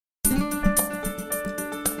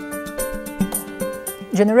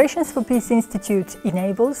Generations for Peace Institute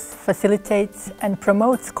enables, facilitates and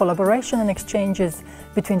promotes collaboration and exchanges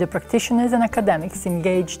between the practitioners and academics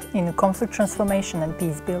engaged in conflict transformation and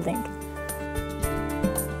peace building.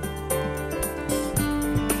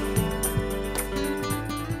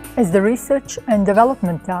 As the research and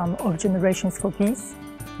development arm of Generations for Peace,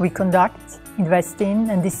 we conduct, invest in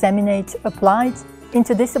and disseminate applied,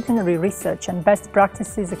 interdisciplinary research and best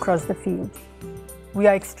practices across the field. We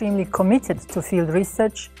are extremely committed to field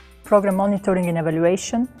research, program monitoring and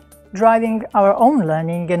evaluation, driving our own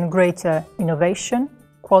learning and greater innovation,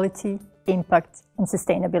 quality, impact and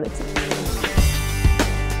sustainability.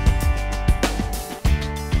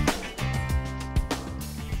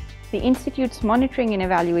 The Institute's Monitoring and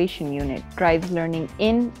Evaluation Unit drives learning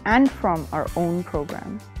in and from our own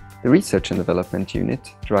programs. The Research and Development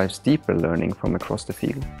Unit drives deeper learning from across the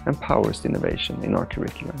field and powers innovation in our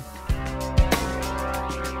curriculum.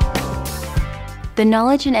 The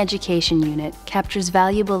Knowledge and Education Unit captures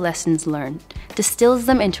valuable lessons learned, distills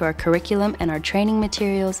them into our curriculum and our training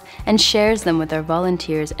materials, and shares them with our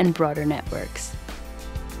volunteers and broader networks.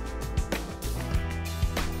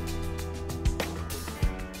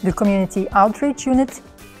 The Community Outreach Unit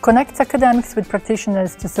connects academics with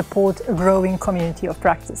practitioners to support a growing community of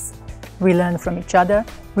practice. We learn from each other,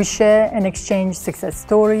 we share and exchange success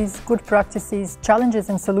stories, good practices, challenges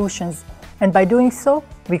and solutions, and by doing so,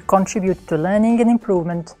 we contribute to learning and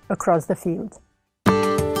improvement across the field.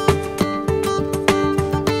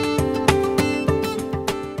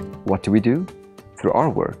 What do we do? Through our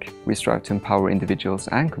work, we strive to empower individuals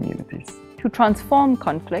and communities. To transform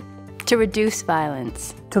conflict, to reduce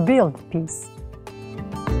violence, to build peace.